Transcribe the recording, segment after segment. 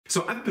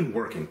So I've been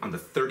working on the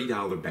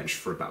 $30 bench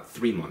for about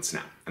 3 months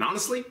now, and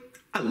honestly,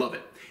 I love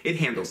it. It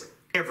handles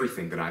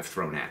everything that I've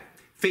thrown at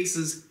it.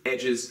 Faces,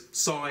 edges,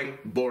 sawing,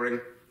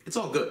 boring, it's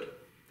all good.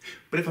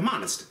 But if I'm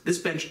honest, this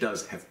bench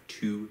does have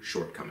 2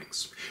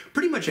 shortcomings.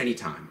 Pretty much any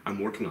time I'm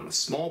working on a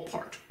small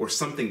part or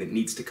something that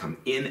needs to come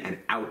in and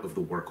out of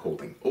the work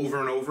holding over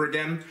and over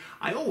again,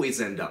 I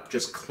always end up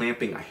just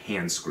clamping a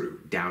hand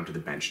screw down to the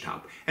bench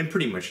top and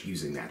pretty much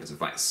using that as a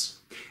vise.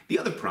 The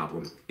other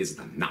problem is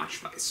the notch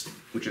vise,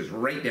 which is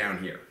right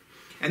down here.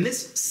 And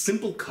this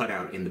simple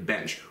cutout in the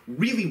bench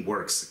really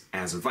works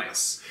as a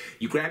vise.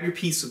 You grab your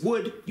piece of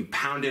wood, you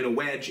pound in a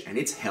wedge, and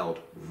it's held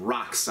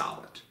rock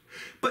solid.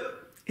 But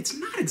it's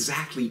not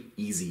exactly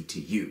easy to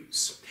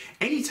use.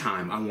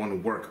 Anytime I want to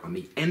work on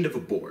the end of a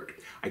board,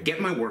 I get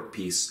my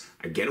workpiece,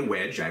 I get a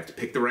wedge, I have to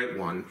pick the right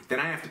one, then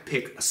I have to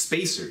pick a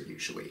spacer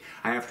usually.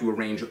 I have to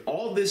arrange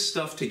all this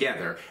stuff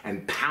together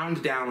and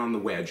pound down on the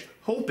wedge,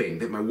 hoping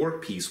that my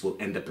workpiece will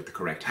end up at the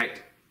correct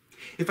height.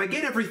 If I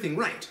get everything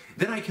right,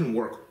 then I can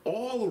work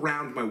all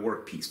around my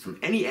workpiece from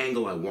any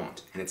angle I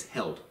want, and it's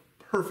held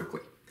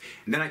perfectly.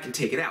 And then I can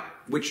take it out,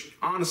 which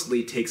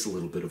honestly takes a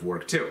little bit of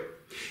work too.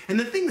 And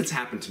the thing that's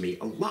happened to me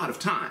a lot of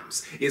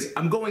times is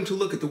I'm going to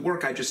look at the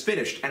work I just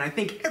finished and I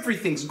think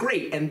everything's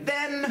great, and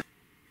then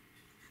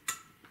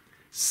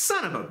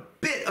son of a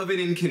bit of an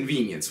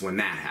inconvenience when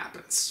that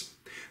happens.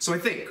 So I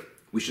think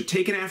we should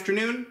take an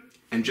afternoon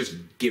and just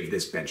give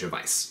this bench a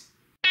vise.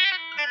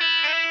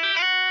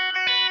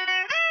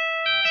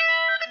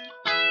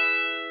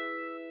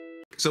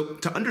 So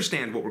to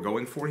understand what we're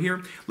going for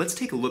here, let's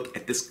take a look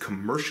at this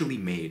commercially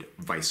made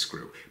vise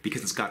screw,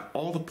 because it's got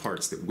all the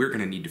parts that we're going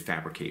to need to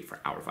fabricate for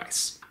our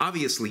vise.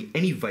 Obviously,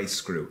 any vise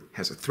screw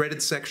has a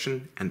threaded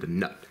section and a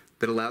nut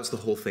that allows the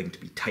whole thing to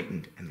be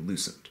tightened and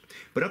loosened.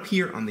 But up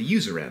here on the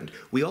user end,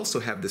 we also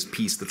have this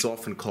piece that's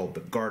often called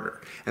the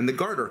garter. And the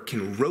garter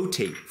can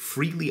rotate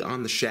freely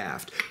on the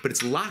shaft, but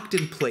it's locked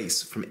in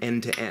place from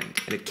end to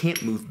end, and it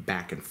can't move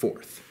back and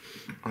forth.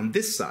 On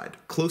this side,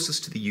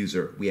 closest to the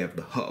user, we have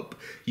the hub.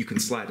 You can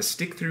slide a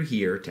stick through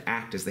here to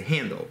act as the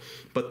handle,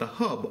 but the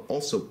hub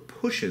also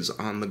pushes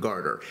on the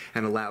garter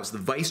and allows the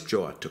vise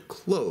jaw to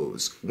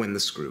close when the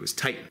screw is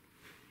tightened.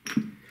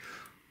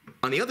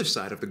 On the other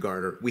side of the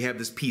garter, we have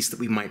this piece that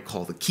we might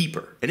call the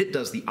keeper, and it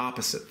does the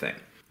opposite thing.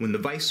 When the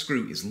vise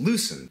screw is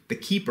loosened, the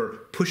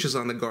keeper pushes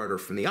on the garter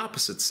from the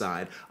opposite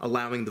side,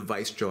 allowing the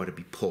vise jaw to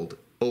be pulled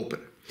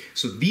open.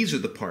 So these are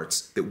the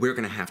parts that we're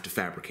going to have to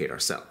fabricate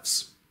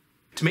ourselves.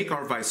 To make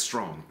our vise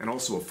strong and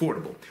also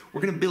affordable,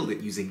 we're going to build it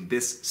using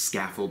this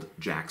scaffold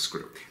jack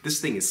screw. This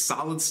thing is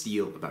solid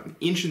steel, about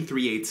 1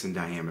 3/8 in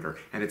diameter,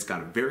 and it's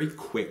got a very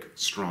quick,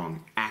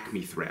 strong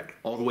Acme thread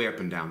all the way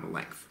up and down the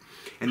length.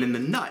 And then the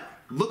nut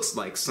looks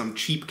like some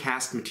cheap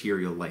cast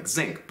material like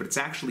zinc, but it's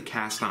actually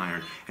cast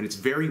iron, and it's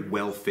very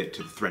well fit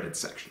to the threaded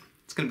section.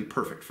 It's going to be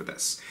perfect for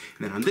this.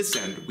 And then on this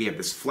end, we have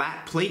this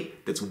flat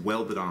plate that's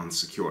welded on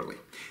securely.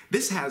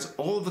 This has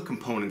all of the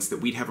components that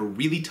we'd have a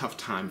really tough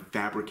time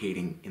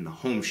fabricating in the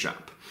home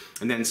shop.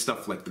 And then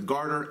stuff like the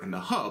garter and the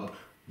hub,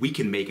 we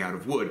can make out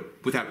of wood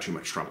without too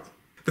much trouble.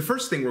 The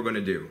first thing we're going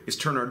to do is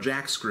turn our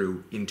jack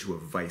screw into a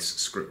vise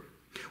screw.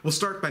 We'll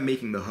start by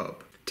making the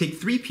hub. Take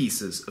 3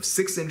 pieces of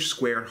 6-inch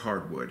square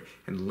hardwood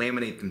and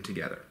laminate them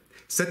together.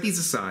 Set these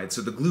aside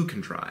so the glue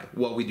can dry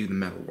while we do the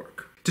metal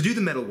work. To do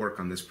the metal work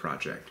on this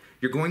project,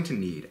 you're going to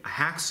need a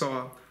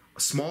hacksaw,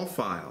 a small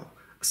file,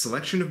 a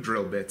selection of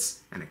drill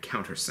bits, and a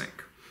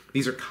countersink.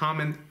 These are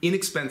common,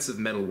 inexpensive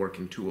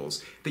metalworking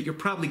tools that you're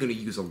probably going to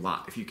use a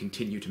lot if you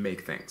continue to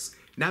make things.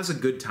 Now's a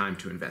good time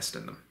to invest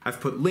in them.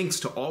 I've put links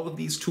to all of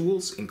these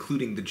tools,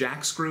 including the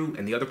jack screw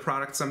and the other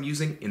products I'm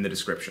using, in the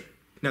description.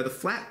 Now the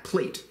flat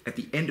plate at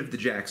the end of the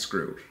jack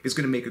screw is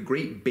going to make a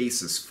great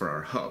basis for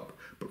our hub,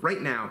 but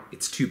right now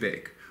it's too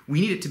big.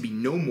 We need it to be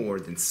no more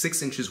than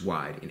 6 inches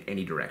wide in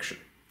any direction.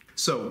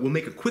 So we'll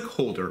make a quick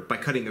holder by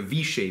cutting a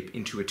V shape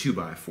into a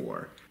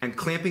 2x4 and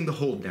clamping the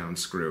hold down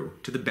screw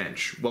to the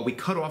bench while we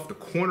cut off the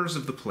corners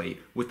of the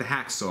plate with the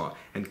hacksaw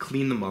and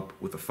clean them up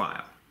with a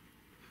file.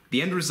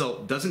 The end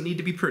result doesn't need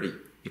to be pretty,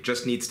 it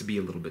just needs to be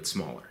a little bit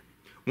smaller.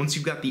 Once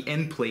you've got the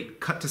end plate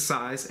cut to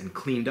size and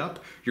cleaned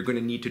up, you're going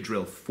to need to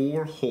drill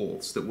 4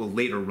 holes that we'll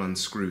later run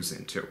screws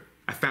into.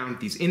 I found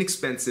these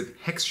inexpensive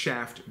hex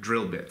shaft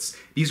drill bits.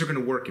 These are going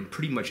to work in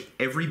pretty much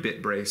every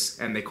bit brace,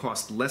 and they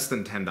cost less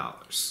than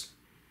 $10.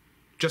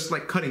 Just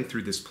like cutting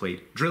through this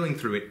plate, drilling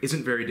through it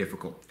isn't very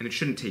difficult, and it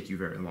shouldn't take you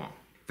very long.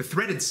 The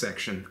threaded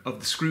section of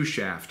the screw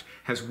shaft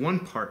has one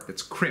part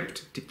that's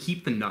crimped to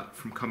keep the nut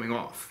from coming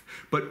off,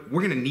 but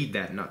we're going to need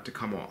that nut to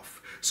come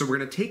off. So we're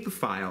going to take the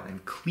file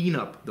and clean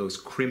up those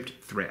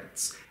crimped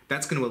threads.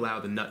 That's going to allow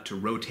the nut to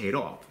rotate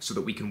off so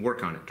that we can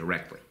work on it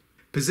directly.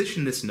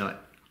 Position this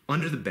nut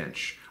under the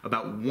bench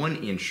about 1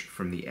 inch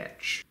from the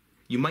edge.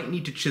 You might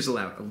need to chisel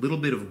out a little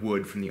bit of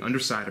wood from the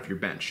underside of your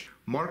bench.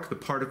 Mark the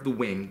part of the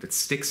wing that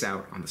sticks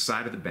out on the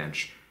side of the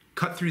bench,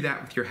 cut through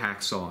that with your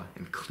hacksaw,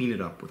 and clean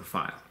it up with a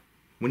file.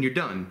 When you're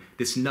done,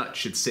 this nut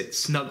should sit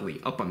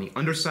snugly up on the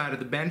underside of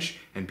the bench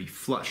and be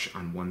flush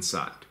on one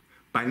side.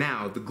 By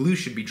now, the glue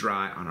should be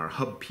dry on our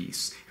hub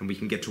piece, and we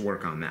can get to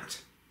work on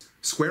that.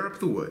 Square up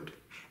the wood,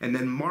 and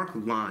then mark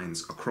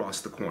lines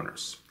across the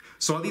corners.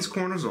 Saw these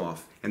corners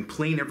off and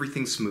plane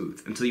everything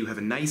smooth until you have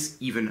a nice,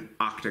 even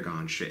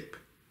octagon shape.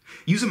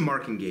 Use a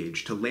marking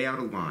gauge to lay out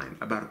a line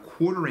about a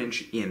 1/4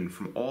 inch in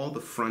from all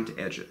the front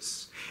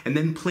edges, and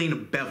then plane a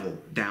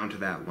bevel down to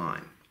that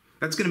line.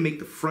 That's going to make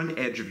the front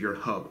edge of your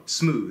hub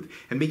smooth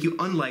and make you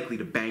unlikely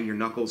to bang your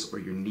knuckles or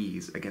your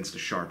knees against a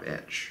sharp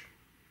edge.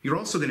 You're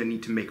also going to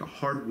need to make a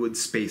hardwood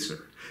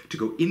spacer to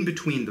go in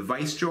between the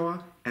vise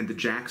jaw and the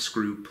jack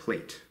screw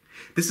plate.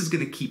 This is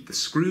going to keep the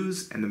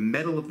screws and the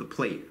metal of the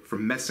plate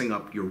from messing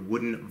up your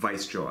wooden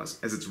vise jaws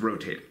as it's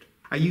rotated.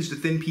 I used a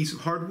thin piece of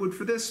hardwood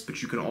for this,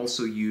 but you can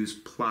also use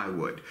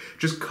plywood.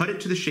 Just cut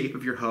it to the shape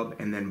of your hub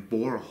and then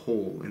bore a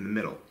hole in the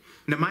middle.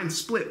 Now mine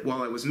split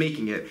while I was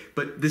making it,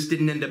 but this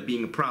didn't end up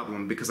being a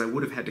problem because I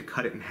would have had to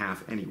cut it in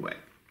half anyway.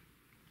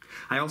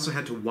 I also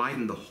had to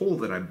widen the hole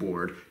that I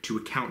bored to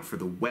account for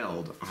the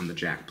weld on the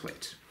jack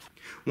plate.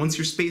 Once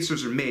your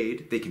spacers are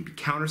made, they can be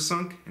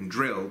countersunk and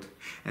drilled,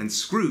 and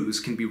screws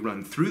can be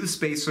run through the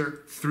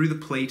spacer, through the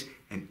plate,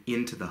 and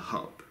into the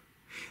hub.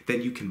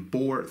 Then you can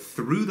bore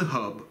through the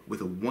hub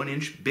with a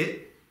 1-inch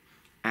bit,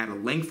 add a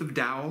length of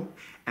dowel,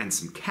 and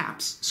some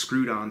caps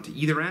screwed on to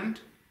either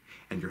end,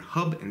 and your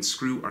hub and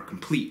screw are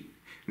complete.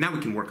 Now we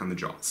can work on the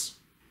jaws.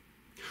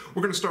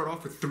 We're going to start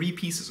off with 3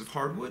 pieces of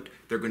hardwood.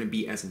 They're going to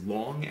be as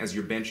long as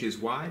your bench is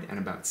wide and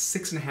about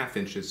 6.5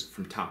 inches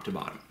from top to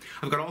bottom.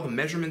 I've got all the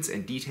measurements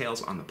and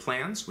details on the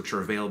plans, which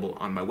are available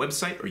on my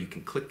website, or you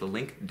can click the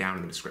link down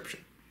in the description.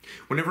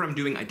 Whenever I'm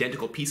doing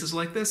identical pieces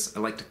like this, I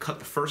like to cut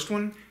the first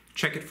one,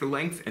 check it for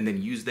length, and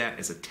then use that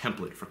as a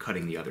template for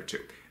cutting the other 2.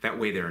 That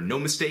way there are no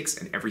mistakes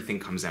and everything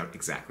comes out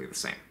exactly the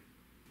same.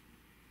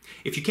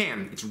 If you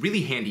can, it's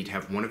really handy to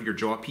have one of your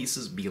jaw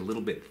pieces be a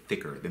little bit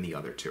thicker than the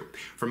other 2.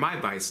 For my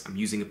vise, I'm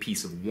using a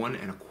piece of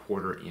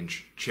 1¼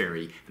 inch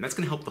cherry, and that's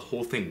going to help the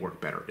whole thing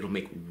work better. It'll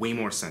make way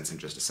more sense in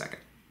just a second.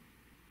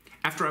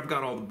 After I've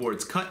got all the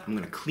boards cut, I'm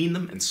going to clean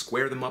them and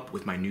square them up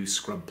with my new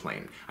scrub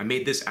plane. I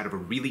made this out of a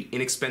really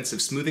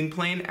inexpensive smoothing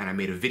plane, and I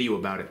made a video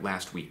about it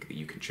last week that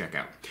you can check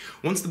out.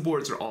 Once the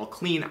boards are all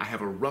clean, I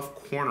have a rough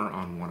corner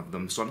on one of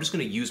them, so I'm just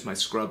going to use my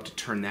scrub to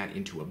turn that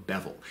into a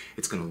bevel.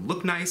 It's going to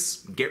look nice,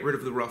 get rid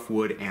of the rough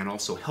wood, and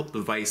also help the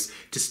vise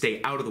to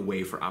stay out of the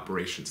way for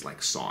operations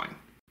like sawing.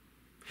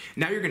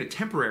 Now you're going to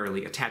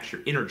temporarily attach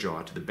your inner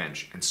jaw to the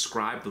bench and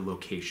scribe the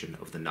location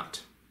of the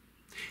nut.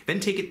 Then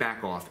take it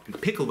back off and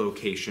pick a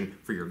location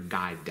for your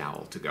guide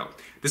dowel to go.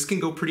 This can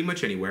go pretty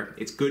much anywhere.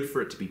 It's good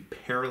for it to be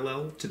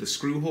parallel to the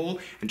screw hole,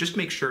 and just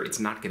make sure it's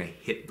not going to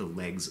hit the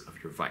legs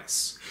of your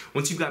vise.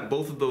 Once you've got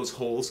both of those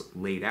holes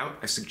laid out,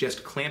 I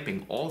suggest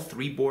clamping all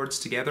 3 boards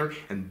together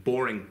and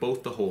boring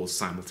both the holes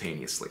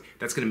simultaneously.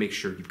 That's going to make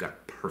sure you've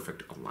got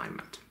perfect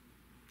alignment.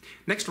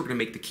 Next, we're going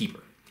to make the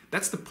keeper.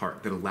 That's the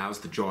part that allows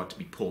the jaw to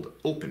be pulled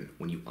open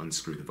when you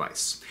unscrew the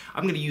vise.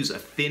 I'm going to use a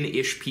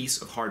thin-ish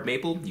piece of hard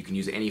maple. You can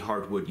use any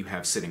hardwood you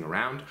have sitting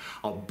around.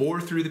 I'll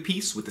bore through the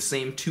piece with the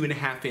same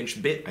 2½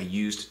 inch bit I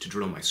used to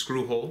drill my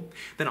screw hole.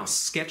 Then I'll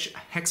sketch a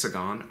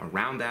hexagon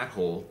around that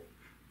hole,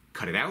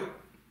 cut it out,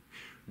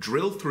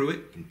 drill through it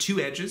in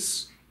 2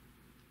 edges,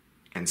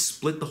 and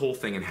split the whole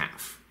thing in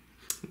half.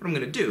 What I'm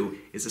going to do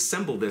is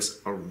assemble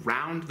this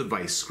around the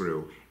vise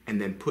screw and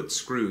then put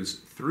screws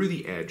through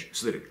the edge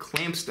so that it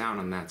clamps down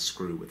on that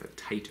screw with a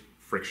tight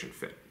friction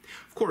fit.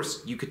 Of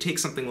course, you could take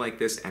something like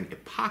this and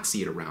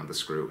epoxy it around the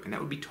screw, and that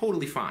would be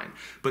totally fine.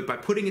 But by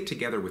putting it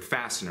together with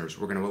fasteners,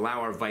 we're going to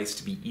allow our vise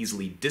to be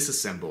easily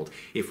disassembled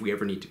if we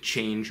ever need to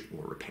change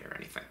or repair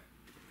anything.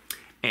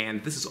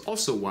 And this is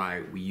also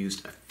why we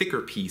used a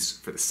thicker piece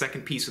for the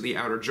second piece of the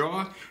outer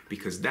jaw,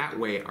 because that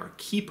way our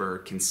keeper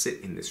can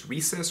sit in this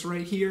recess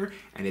right here,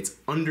 and it's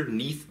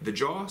underneath the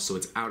jaw, so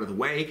it's out of the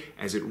way.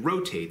 As it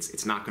rotates,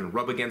 it's not going to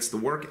rub against the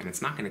work, and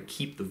it's not going to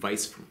keep the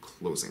vise from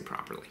closing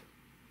properly.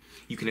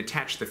 You can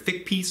attach the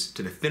thick piece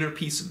to the thinner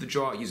piece of the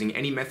jaw using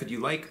any method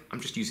you like.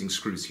 I'm just using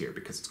screws here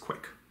because it's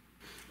quick.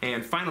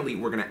 And finally,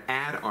 we're going to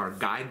add our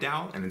guide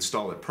dowel and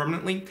install it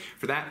permanently.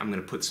 For that, I'm going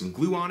to put some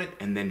glue on it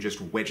and then just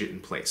wedge it in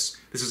place.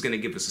 This is going to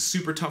give us a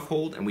super tough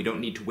hold, and we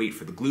don't need to wait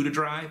for the glue to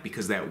dry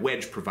because that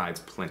wedge provides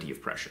plenty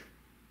of pressure.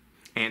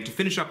 And to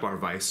finish up our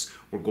vise,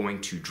 we're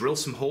going to drill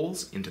some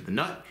holes into the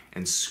nut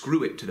and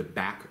screw it to the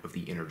back of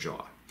the inner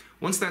jaw.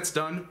 Once that's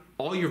done,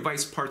 all your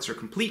vise parts are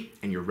complete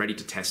and you're ready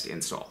to test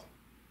install.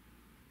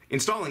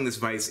 Installing this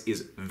vise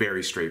is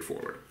very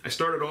straightforward. I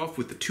started off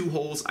with the 2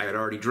 holes I had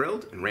already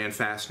drilled and ran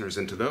fasteners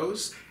into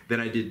those. Then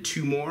I did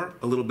 2 more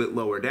a little bit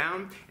lower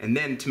down, and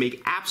then to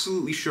make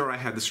absolutely sure I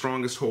had the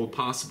strongest hold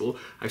possible,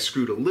 I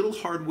screwed a little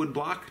hardwood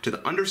block to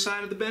the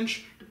underside of the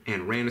bench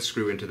and ran a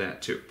screw into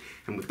that too.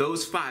 And with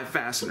those 5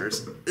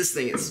 fasteners, this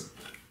thing is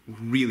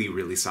really,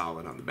 really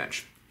solid on the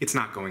bench. It's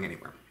not going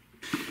anywhere.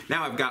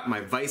 Now I've got my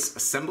vise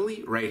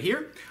assembly right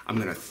here. I'm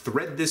going to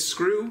thread this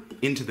screw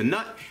into the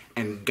nut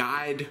and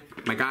guide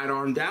my guide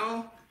arm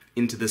dowel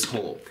into this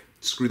hole.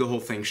 Screw the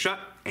whole thing shut,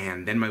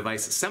 and then my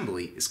vise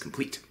assembly is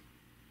complete.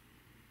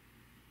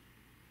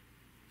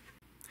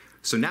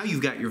 So now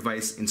you've got your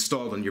vise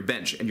installed on your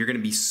bench and you're going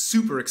to be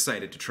super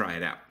excited to try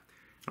it out.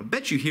 I'll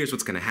bet you here's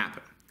what's going to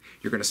happen.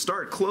 You're going to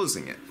start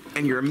closing it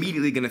and you're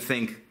immediately going to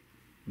think,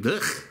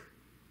 ugh,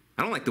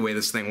 I don't like the way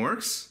this thing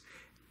works.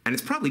 And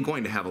it's probably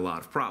going to have a lot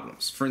of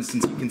problems. For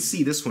instance, you can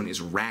see this one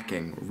is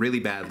racking really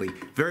badly.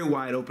 Very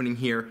wide opening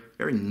here,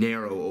 very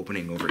narrow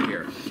opening over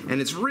here. And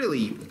it's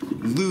really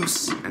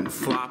loose and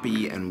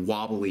floppy and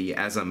wobbly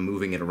as I'm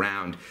moving it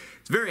around.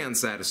 It's very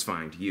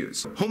unsatisfying to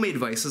use. Homemade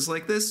vices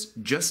like this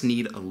just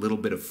need a little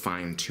bit of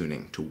fine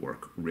tuning to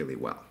work really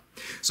well.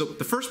 So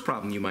the first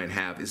problem you might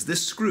have is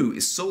this screw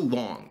is so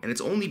long and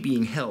it's only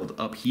being held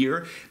up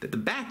here that the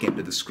back end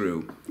of the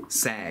screw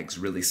sags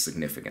really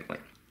significantly.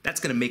 That's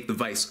going to make the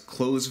vise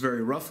close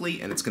very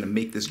roughly and it's going to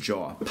make this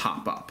jaw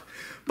pop up.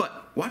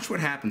 But watch what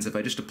happens if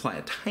I just apply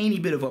a tiny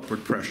bit of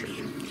upward pressure.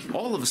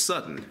 All of a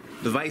sudden,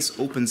 the vise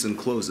opens and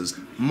closes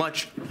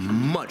much,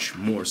 much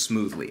more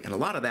smoothly, and a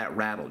lot of that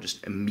rattle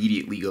just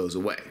immediately goes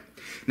away.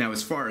 Now,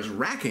 as far as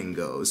racking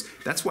goes,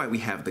 that's why we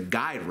have the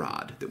guide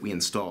rod that we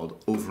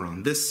installed over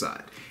on this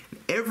side.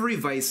 Every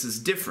vise is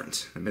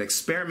different. I've been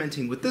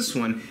experimenting with this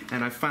one,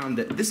 and I found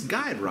that this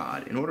guide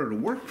rod, in order to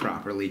work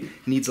properly,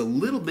 needs a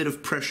little bit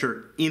of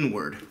pressure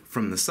inward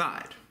from the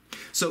side.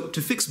 So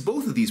to fix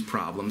both of these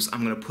problems,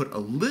 I'm going to put a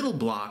little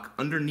block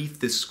underneath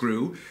this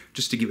screw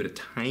just to give it a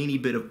tiny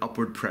bit of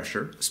upward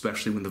pressure,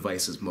 especially when the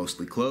vise is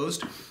mostly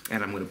closed.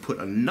 And I'm going to put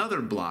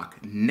another block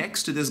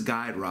next to this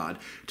guide rod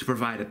to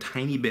provide a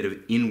tiny bit of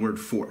inward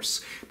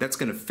force. That's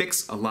going to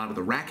fix a lot of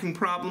the racking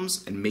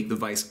problems and make the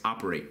vise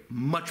operate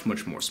much,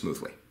 much more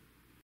smoothly.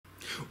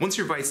 Once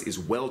your vise is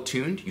well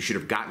tuned, you should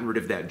have gotten rid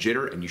of that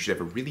jitter and you should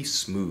have a really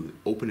smooth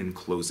open and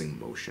closing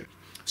motion.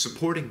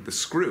 Supporting the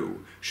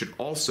screw should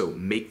also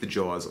make the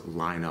jaws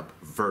line up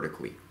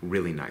vertically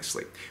really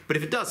nicely. But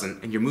if it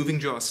doesn't, and your moving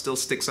jaw still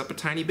sticks up a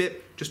tiny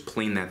bit, just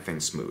plane that thing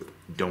smooth.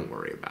 Don't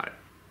worry about it.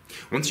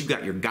 Once you've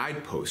got your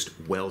guide post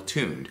well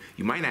tuned,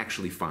 you might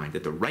actually find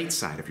that the right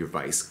side of your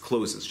vise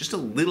closes just a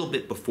little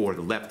bit before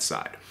the left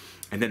side.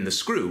 And then the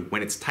screw,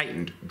 when it's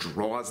tightened,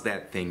 draws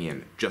that thing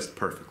in just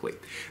perfectly.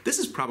 This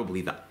is probably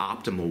the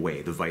optimal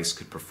way the vise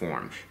could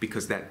perform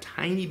because that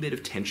tiny bit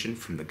of tension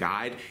from the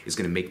guide is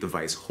going to make the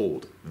vise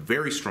hold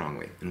very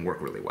strongly and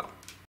work really well.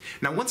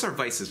 Now, once our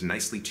vise is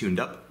nicely tuned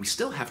up, we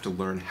still have to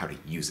learn how to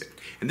use it.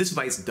 And this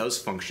vise does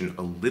function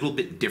a little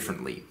bit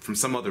differently from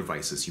some other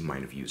vices you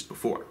might have used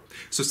before.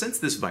 So since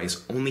this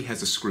vise only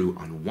has a screw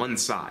on one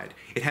side,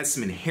 it has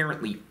some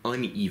inherently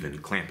uneven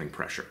clamping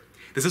pressure.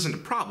 This isn't a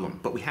problem,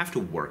 but we have to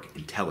work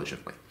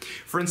intelligently.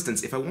 For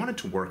instance, if I wanted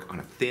to work on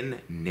a thin,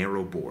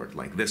 narrow board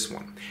like this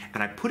one,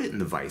 and I put it in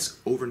the vise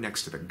over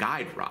next to the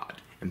guide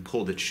rod and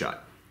pulled it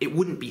shut, it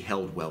wouldn't be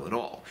held well at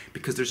all,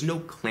 because there's no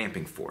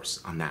clamping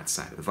force on that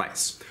side of the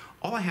vise.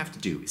 All I have to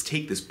do is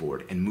take this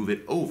board and move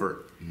it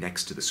over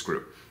next to the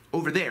screw.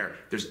 Over there,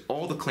 there's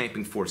all the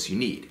clamping force you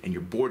need, and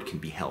your board can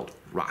be held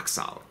rock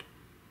solid.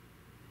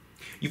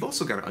 You've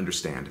also got to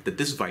understand that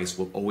this vise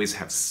will always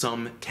have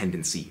some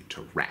tendency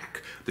to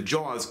rack. The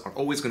jaws are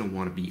always going to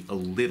want to be a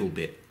little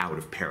bit out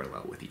of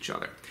parallel with each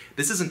other.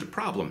 This isn't a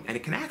problem, and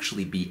it can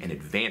actually be an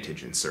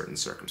advantage in certain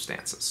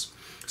circumstances.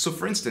 So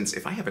for instance,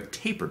 if I have a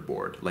tapered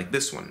board like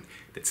this one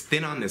that's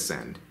thin on this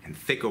end and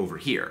thick over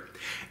here,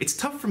 it's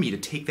tough for me to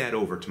take that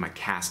over to my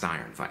cast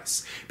iron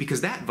vise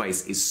because that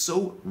vise is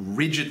so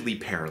rigidly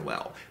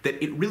parallel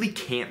that it really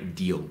can't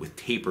deal with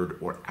tapered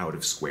or out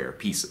of square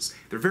pieces.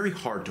 They're very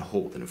hard to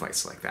hold in a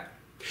vise like that.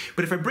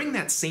 But if I bring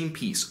that same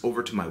piece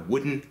over to my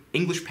wooden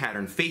English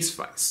pattern face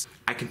vise,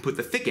 I can put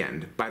the thick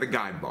end by the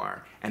guide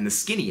bar and the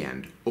skinny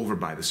end over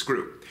by the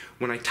screw.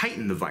 When I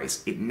tighten the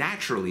vise, it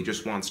naturally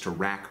just wants to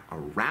rack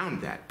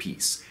around that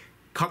piece,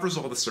 covers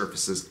all the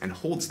surfaces, and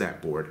holds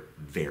that board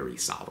very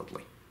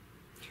solidly.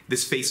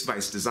 This face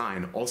vise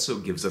design also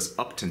gives us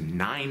up to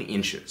 9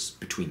 inches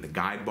between the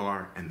guide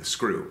bar and the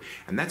screw,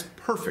 and that's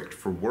perfect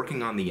for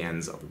working on the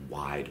ends of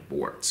wide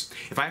boards.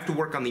 If I have to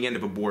work on the end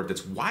of a board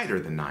that's wider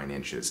than 9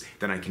 inches,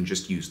 then I can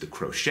just use the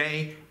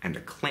crochet and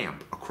a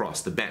clamp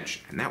across the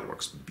bench, and that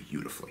works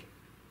beautifully.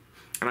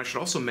 And I should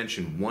also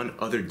mention one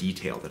other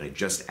detail that I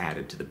just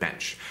added to the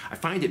bench. I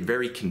find it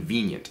very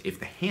convenient if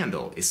the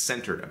handle is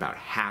centered about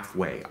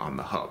halfway on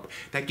the hub.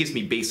 That gives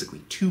me basically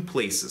 2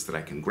 places that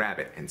I can grab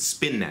it and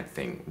spin that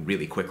thing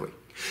really quickly.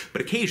 But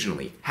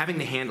occasionally, having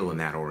the handle in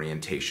that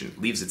orientation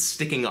leaves it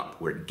sticking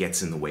up where it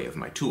gets in the way of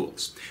my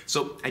tools.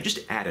 So I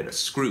just added a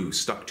screw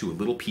stuck to a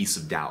little piece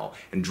of dowel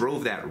and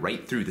drove that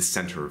right through the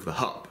center of the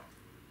hub.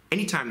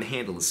 Anytime the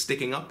handle is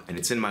sticking up and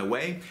it's in my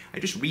way, I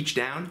just reach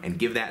down and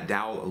give that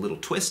dowel a little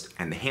twist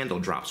and the handle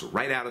drops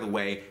right out of the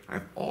way and I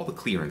have all the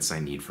clearance I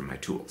need from my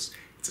tools.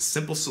 It's a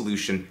simple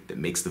solution that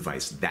makes the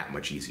vise that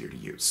much easier to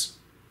use.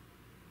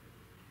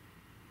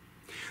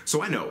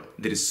 So I know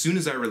that as soon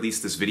as I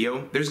release this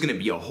video, there's going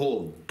to be a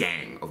whole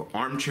gang of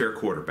armchair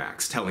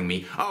quarterbacks telling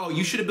me, oh,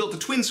 you should have built a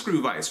twin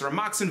screw vise or a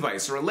Moxon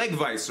vise or a leg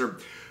vise or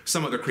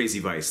some other crazy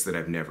vise that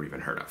I've never even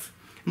heard of.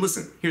 And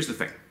listen, here's the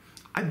thing.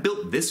 I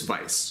built this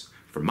vise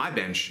for my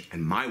bench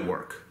and my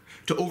work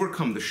to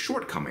overcome the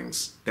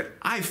shortcomings that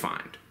I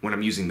find when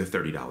I'm using the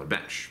 $30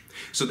 bench.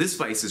 So this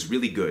vise is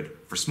really good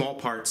for small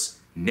parts,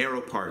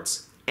 narrow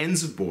parts,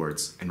 ends of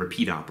boards, and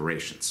repeat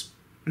operations.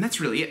 And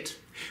that's really it,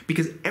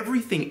 because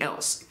everything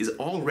else is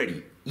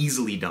already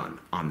easily done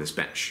on this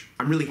bench.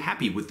 I'm really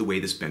happy with the way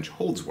this bench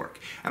holds work,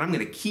 and I'm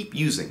going to keep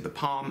using the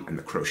palm and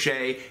the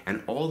crochet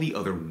and all the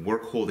other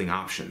work holding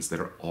options that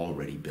are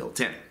already built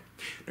in.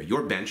 Now,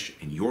 your bench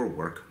and your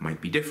work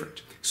might be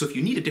different, so if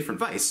you need a different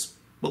vise,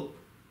 well,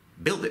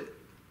 build it.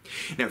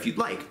 Now, if you'd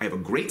like, I have a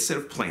great set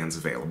of plans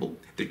available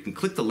that you can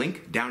click the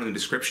link down in the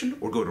description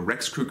or go to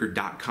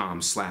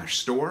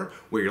rexkruger.com/store,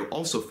 where you'll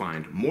also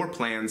find more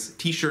plans,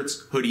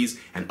 t-shirts, hoodies,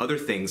 and other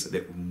things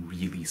that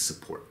really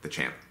support the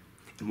channel.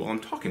 And while I'm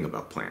talking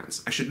about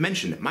plans, I should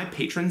mention that my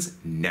patrons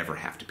never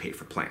have to pay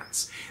for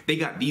plans. They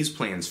got these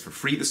plans for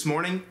free this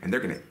morning, and they're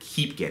going to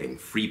keep getting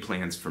free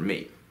plans from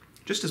me,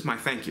 just as my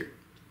thank you.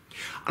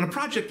 On a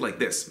project like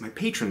this, my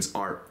patrons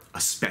are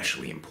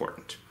especially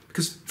important.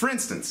 Because, for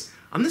instance,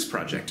 on this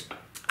project,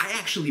 I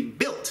actually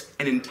built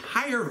an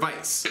entire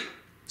vise,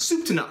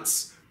 soup to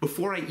nuts,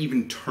 before I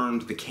even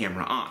turned the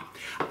camera on.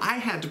 I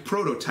had to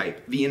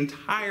prototype the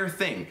entire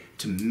thing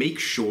to make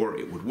sure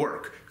it would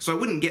work, so I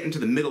wouldn't get into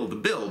the middle of the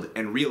build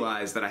and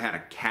realize that I had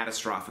a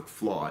catastrophic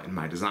flaw in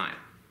my design.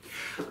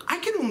 I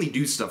can only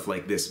do stuff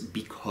like this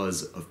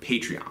because of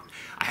Patreon.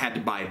 I had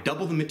to buy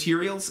double the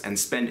materials and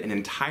spend an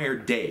entire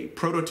day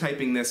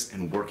prototyping this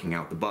and working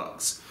out the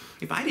bugs.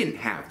 If I didn't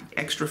have the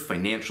extra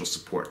financial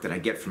support that I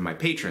get from my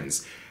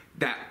patrons,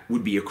 that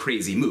would be a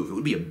crazy move. It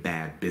would be a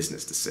bad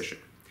business decision.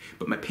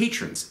 But my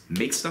patrons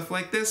make stuff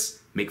like this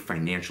make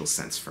financial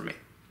sense for me.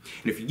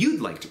 And if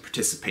you'd like to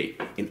participate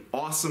in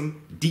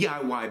awesome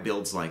DIY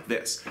builds like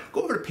this,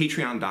 go over to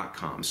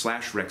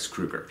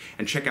patreon.com/rexkruger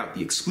and check out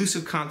the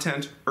exclusive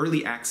content,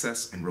 early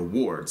access, and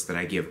rewards that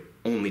I give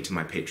only to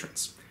my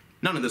patrons.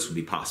 None of this would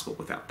be possible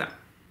without them.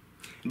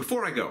 And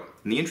before I go,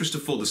 in the interest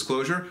of full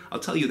disclosure, I'll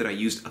tell you that I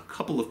used a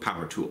couple of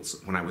power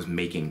tools when I was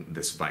making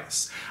this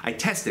vise. I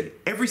tested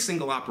every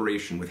single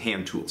operation with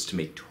hand tools to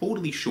make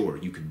totally sure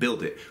you could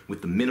build it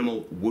with the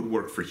minimal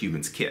Woodwork for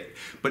Humans kit.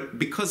 But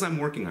because I'm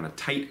working on a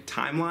tight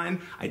timeline,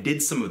 I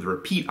did some of the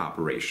repeat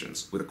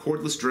operations with a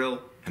cordless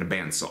drill and a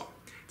bandsaw.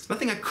 It's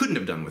nothing I couldn't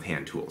have done with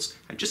hand tools.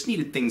 I just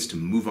needed things to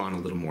move on a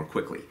little more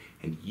quickly,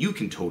 and you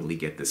can totally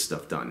get this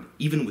stuff done,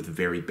 even with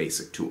very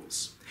basic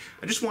tools.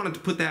 I just wanted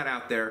to put that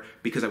out there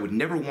because I would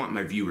never want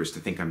my viewers to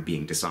think I'm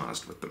being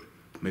dishonest with them.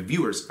 My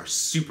viewers are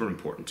super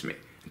important to me.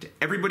 And to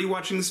everybody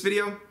watching this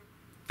video,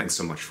 thanks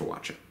so much for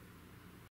watching.